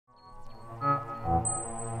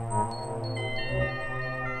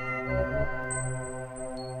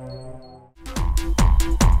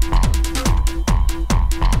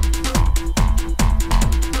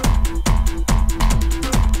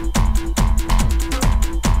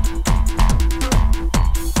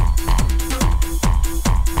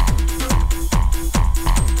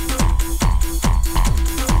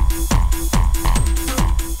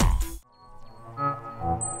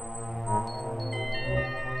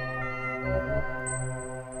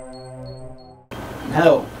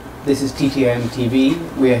Hello, this is TTIM TV.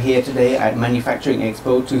 We are here today at Manufacturing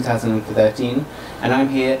Expo 2013, and I'm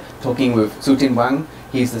here talking with Sutin Vang.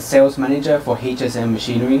 He's the sales manager for HSM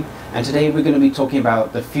Machinery, and today we're going to be talking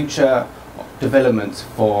about the future developments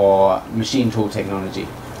for machine tool technology.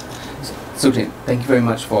 Sutin, thank you very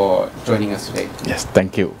much for joining us today. Yes,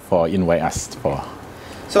 thank you for inviting us for.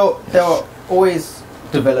 So there are always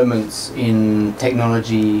developments in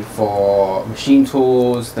technology for machine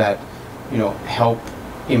tools that help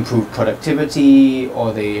improve productivity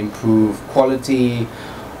or they improve quality.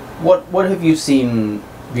 What have you seen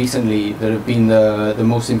recently that have been the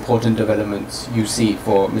most important developments you see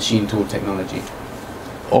for machine tool technology?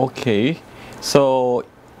 Okay, so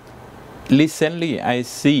recently I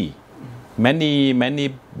see many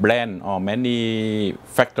brand or many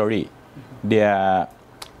factory they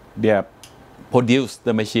produce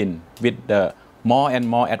the machine with the more and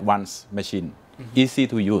more advanced machine, easy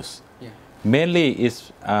to use. Mainly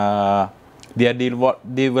is they are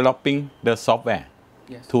developing the software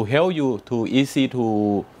to help you to easy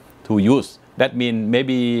to use. That means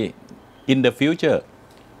maybe in the future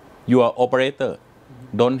your operator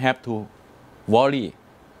don't have to worry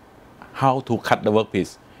how to cut the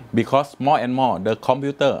workpiece, because more and more the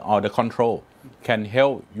computer or the control can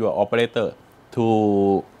help your operator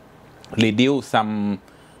to reduce some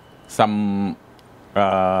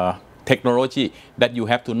technology that you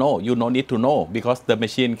have to know. You don't need to know, because the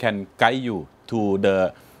machine can guide you to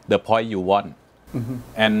the point you want.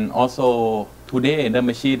 And also today the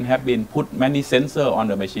machine have been put many sensor on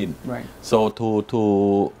the machine, so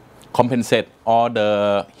to compensate all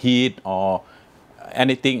the heat or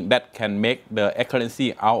anything that can make the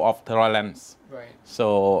accuracy out of tolerance.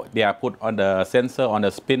 So they are put on the sensor, on the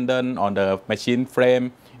spindle, on the machine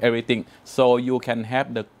frame, everything, so you can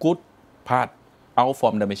have the good part out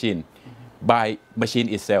from the machine by machine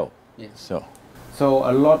itself. So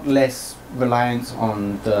a lot less reliance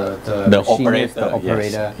on the machinist, the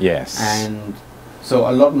operator. Yes. And so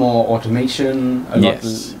a lot more automation, a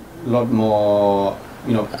lot more,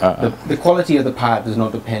 the quality of the part does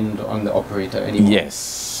not depend on the operator anymore.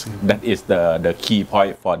 Yes, that is the key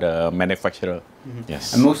point for the manufacturer.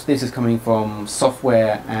 Yes. And most of this is coming from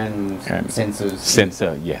software and sensors.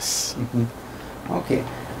 Sensor, yes. Okay.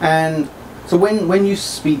 And so when you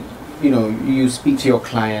speak, you speak to your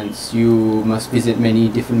clients, you must visit many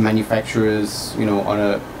different manufacturers, on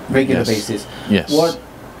a regular basis. Yes.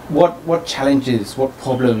 What challenges, what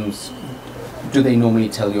problems do they normally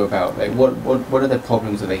tell you about? Like what are the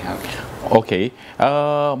problems that they have? Okay.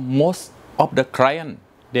 Most of the client,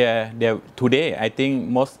 they today, I think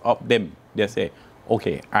most of them, they say,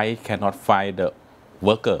 okay, I cannot find the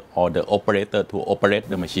worker or the operator to operate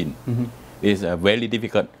the machine. It's very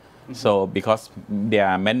difficult. So because there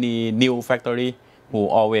are many new factory who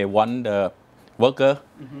always want the worker,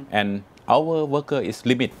 and our worker is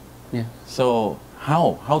limited. So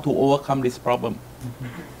how to overcome this problem?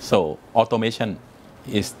 So automation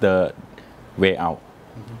is the way out,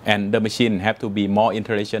 and the machine have to be more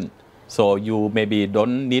intelligent. So you maybe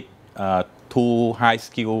don't need too high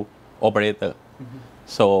skill operator.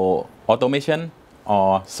 So automation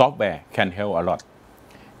or software can help a lot.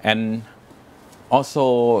 And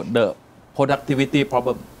also the productivity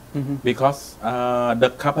problem, because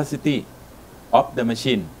the capacity of the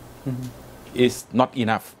machine is not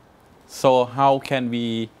enough. So how can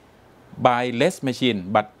we buy less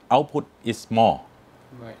machine but output is more?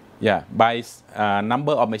 By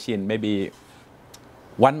number of machine, maybe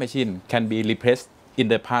one machine can be replaced in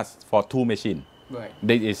the past for two machines.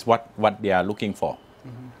 This is what they are looking for.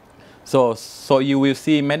 So you will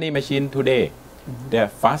see many machines today. They are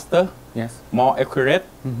faster, more accurate,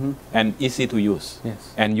 and easy to use.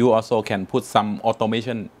 And you also can put some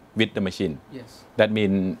automation with the machine. That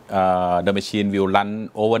means the machine will run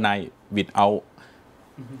overnight without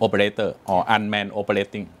operator or unmanned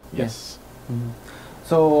operating.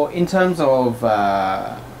 So in terms of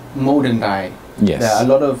mold and die, there are a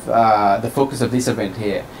lot of the focus of this event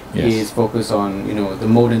here is focused on the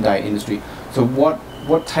mold and die industry. So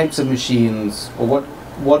what types of machines, or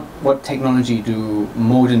what technology do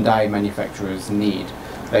mold and die manufacturers need?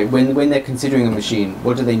 Like when they're considering a machine,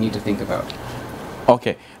 what do they need to think about?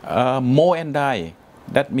 Okay, mold and die,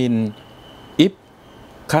 that means if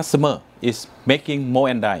customer is making mold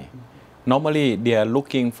and die, normally they are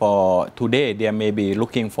looking for, today they may be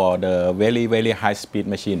looking for the very high speed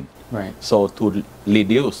machine. So to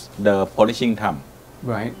reduce the polishing time.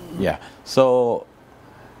 So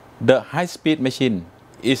the high speed machine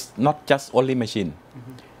is not just only machine.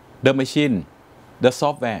 The machine, the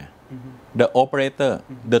software, the operator,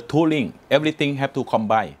 the tooling, everything have to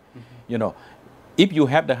combine. if you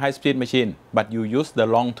have the high-speed machine but you use the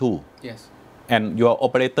long tool, yes, and your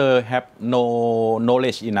operator have no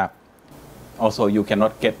knowledge enough, also you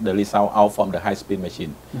cannot get the result out from the high-speed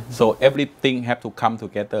machine. So everything have to come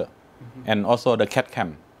together, and also the CAD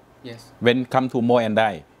CAM. yes, When come to more and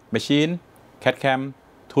die, machine, CAD CAM,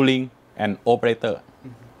 tooling, and operator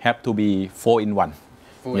have to be 4 in 1.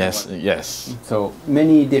 Four in Yes, one. yes. So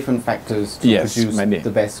many different factors to Yes, produce many.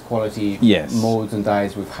 the best quality Yes. molds and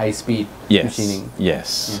dies with high-speed Yes. machining. Yes.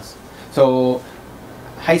 Yes. So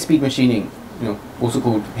high-speed machining, also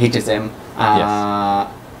called HSM,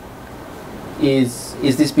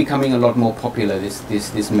 is this becoming a lot more popular?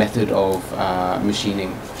 This method of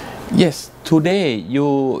machining. Yes. Today,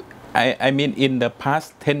 I mean, in the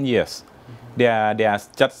past 10 years, they are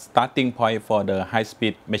just starting point for the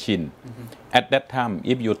high-speed machine. At that time,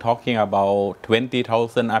 if you're talking about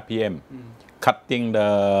 20,000 RPM, cutting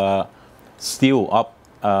the steel of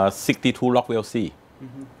 62 Rockwell C,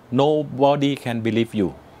 nobody can believe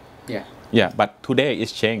you. Yeah. Yeah, but today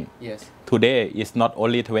it's changed. Yes. Today it's not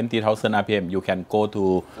only 20,000 RPM. You can go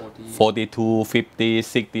to 42, 50,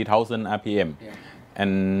 60,000 RPM. Yeah.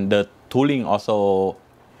 And the tooling also,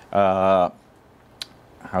 how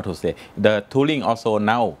to say, the tooling also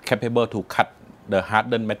now capable to cut the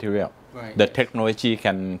hardened material. Right. The technology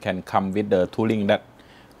can come with the tooling that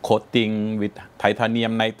coating with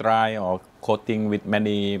titanium nitride or coating with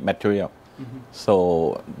many material.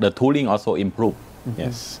 So the tooling also improve.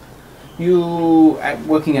 Yes. You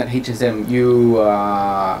working at HSM, you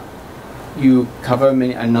cover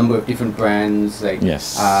a number of different brands like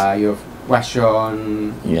Yes. You have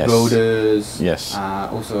Washon, Yes. Broders, Yes.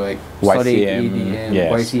 Also like YCM, EDM,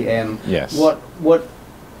 yes. YCM. Yes. What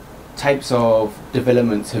types of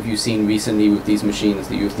developments have you seen recently with these machines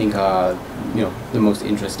that you think are the most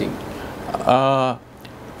interesting?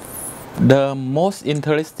 The most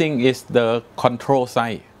interesting is the control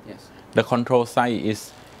side. Yes. The control side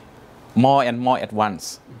is more and more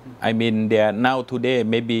advanced. I mean, there now today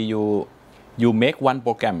maybe you make one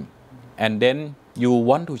program, and then you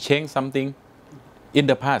want to change something. In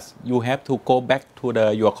the past, you have to go back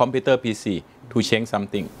to your computer PC to change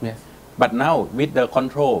something. Yes. But now with the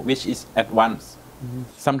control, which is advanced,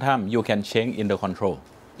 sometimes you can change in the control.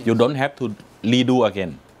 You don't have to redo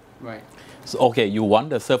again. Right. So okay, you want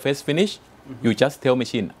the surface finish, you just tell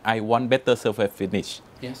machine, I want better surface finish.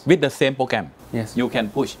 Yes. With the same program, Yes. you can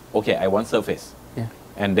push, okay, I want surface. Yeah.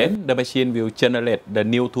 And then the machine will generate the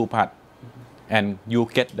new two part, and you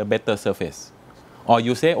get the better surface. Or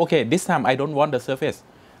you say, okay, this time I don't want the surface,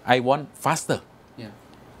 I want faster. Yeah.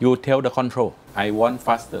 You tell the control, I want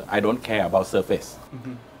faster, I don't care about surface.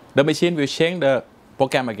 The machine will change the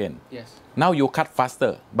program again. Yes. Now you cut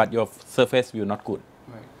faster, but your surface will not good.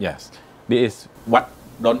 Right. Yes, this is what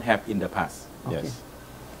don't have in the past. Okay. Yes.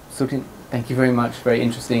 Sutin, thank you very much. Very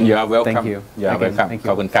interesting. You are welcome. Thank you. You are Again, welcome. thank you. ข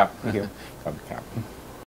อบคุณครับ Thank you. ขอบคุณครับ